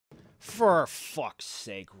For fuck's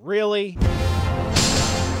sake, really?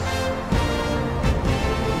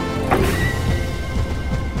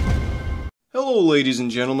 Hello ladies and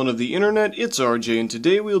gentlemen of the internet, it's RJ, and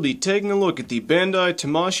today we'll be taking a look at the Bandai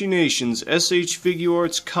Tamashii Nations SH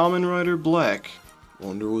Figuarts Kamen Rider Black.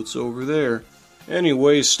 Wonder what's over there.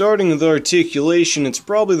 Anyway, starting with articulation, it's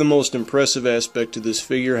probably the most impressive aspect of this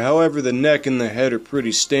figure. However, the neck and the head are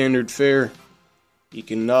pretty standard fare. You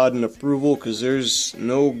can nod in approval because there's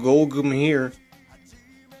no Golgum here.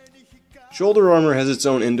 Shoulder armor has its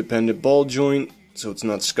own independent ball joint, so it's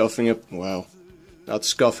not scuffing up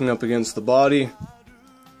against the body.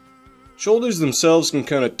 Shoulders themselves can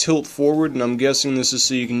kind of tilt forward, and I'm guessing this is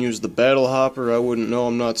so you can use the battle hopper. I wouldn't know,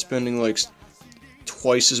 I'm not spending like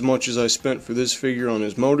twice as much as I spent for this figure on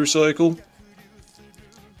his motorcycle.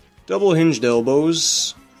 Double hinged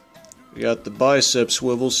elbows. We got the bicep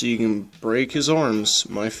swivel so you can break his arms,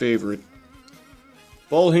 my favorite.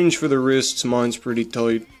 Ball hinge for the wrists, mine's pretty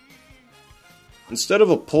tight. Instead of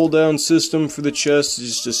a pull-down system for the chest, it's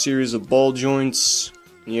just a series of ball joints.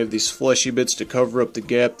 And you have these fleshy bits to cover up the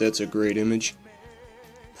gap. That's a great image.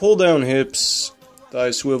 Pull-down hips,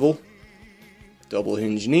 thigh swivel, double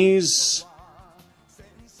hinge knees,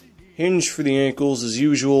 hinge for the ankles as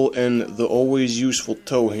usual, and the always useful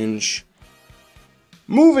toe hinge.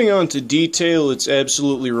 Moving on to detail, it's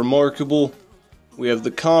absolutely remarkable. We have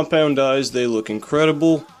the compound eyes, they look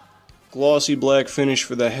incredible. Glossy black finish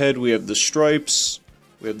for the head, we have the stripes.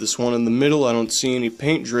 We have this one in the middle, I don't see any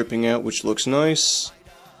paint dripping out, which looks nice.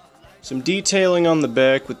 Some detailing on the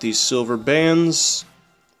back with these silver bands.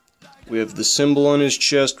 We have the symbol on his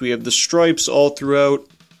chest, we have the stripes all throughout.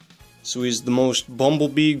 So he's the most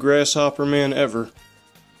bumblebee grasshopper man ever.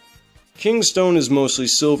 Kingstone is mostly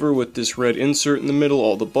silver with this red insert in the middle,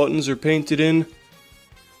 all the buttons are painted in.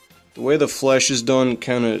 The way the flesh is done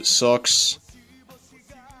kinda sucks.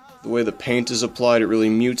 The way the paint is applied, it really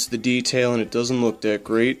mutes the detail and it doesn't look that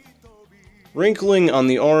great. Wrinkling on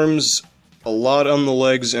the arms, a lot on the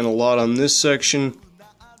legs, and a lot on this section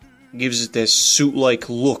gives it that suit-like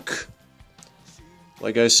look.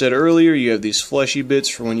 Like I said earlier, you have these fleshy bits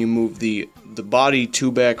for when you move the body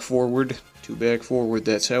two back forward,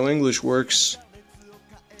 that's how English works.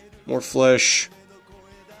 More flesh.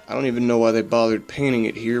 I don't even know why they bothered painting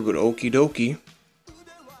it here, but okie dokie.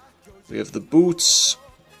 We have the boots.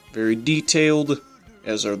 Very detailed,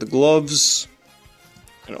 as are the gloves.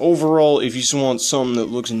 And overall, if you just want something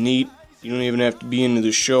that looks neat, you don't even have to be into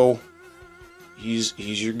the show. He's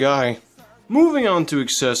your guy. Moving on to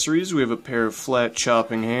accessories, we have a pair of flat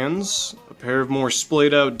chopping hands, a pair of more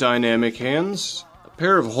splayed out dynamic hands, a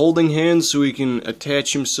pair of holding hands so he can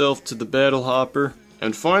attach himself to the battle hopper,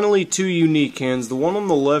 and finally two unique hands. The one on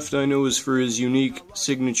the left I know is for his unique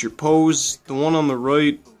signature pose. The one on the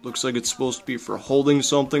right looks like it's supposed to be for holding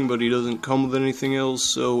something, but he doesn't come with anything else,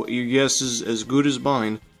 so your guess is as good as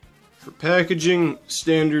mine. For packaging,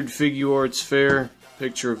 standard Figuarts fare,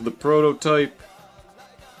 picture of the prototype.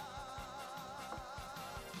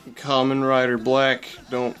 Kamen Rider Black,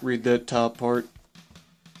 don't read that top part.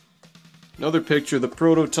 Another picture of the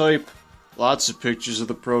prototype. Lots of pictures of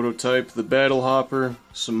the prototype, the battle hopper,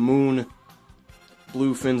 some moon,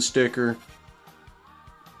 bluefin sticker,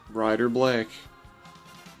 Rider Black.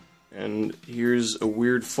 And here's a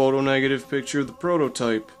weird photo negative picture of the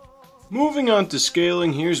prototype. Moving on to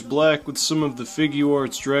scaling, here's Black with some of the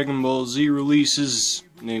Figuarts Dragon Ball Z releases,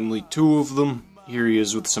 namely two of them. Here he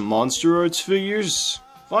is with some Monster Arts figures.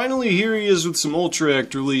 Finally, here he is with some Ultra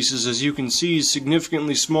Act releases. As you can see, he's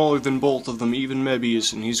significantly smaller than both of them, even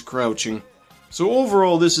Mebius, and he's crouching. So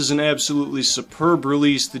overall, this is an absolutely superb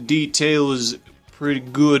release. The detail is pretty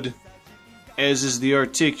good, as is the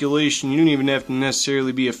articulation. You don't even have to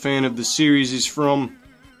necessarily be a fan of the series he's from.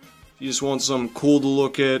 If you just want something cool to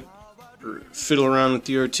look at, or fiddle around with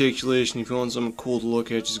the articulation, if you want something cool to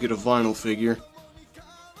look at, just get a vinyl figure.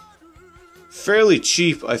 Fairly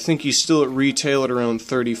cheap. I think he's still at retail at around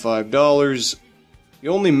 $35. The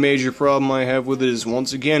only major problem I have with it is,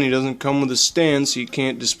 once again, he doesn't come with a stand, so you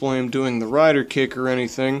can't display him doing the rider kick or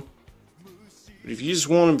anything. But if you just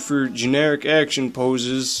want him for generic action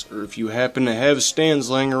poses, or if you happen to have stands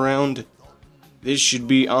laying around, this should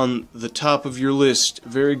be on the top of your list.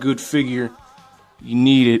 Very good figure. You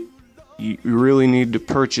need it. You really need to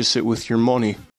purchase it with your money.